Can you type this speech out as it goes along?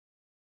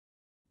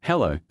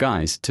Hello,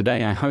 guys,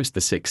 today I host the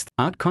 6th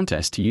art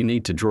contest. You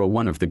need to draw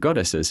one of the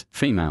goddesses,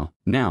 female.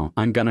 Now,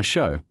 I'm gonna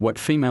show what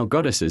female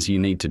goddesses you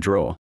need to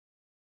draw.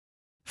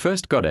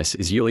 First goddess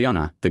is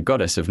Juliana, the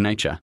goddess of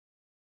nature.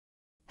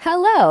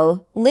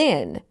 Hello,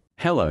 Lynn.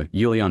 Hello,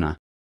 Juliana.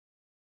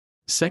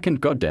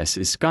 Second goddess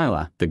is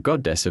Skylar, the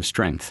goddess of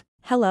strength.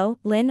 Hello,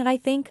 Lynn. I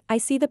think I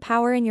see the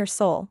power in your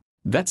soul.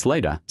 That's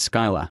later,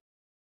 Skylar.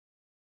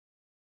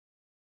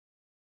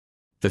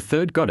 The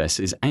third goddess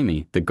is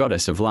Amy, the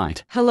goddess of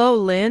light. Hello,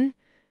 Lynn.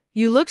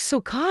 You look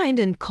so kind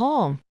and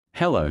calm.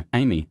 Hello,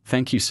 Amy,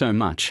 thank you so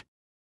much.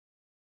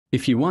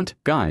 If you want,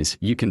 guys,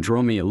 you can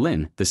draw me a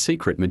Lynn, the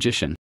secret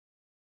magician.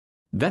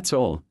 That's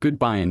all.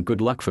 Goodbye and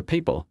good luck for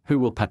people who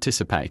will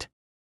participate.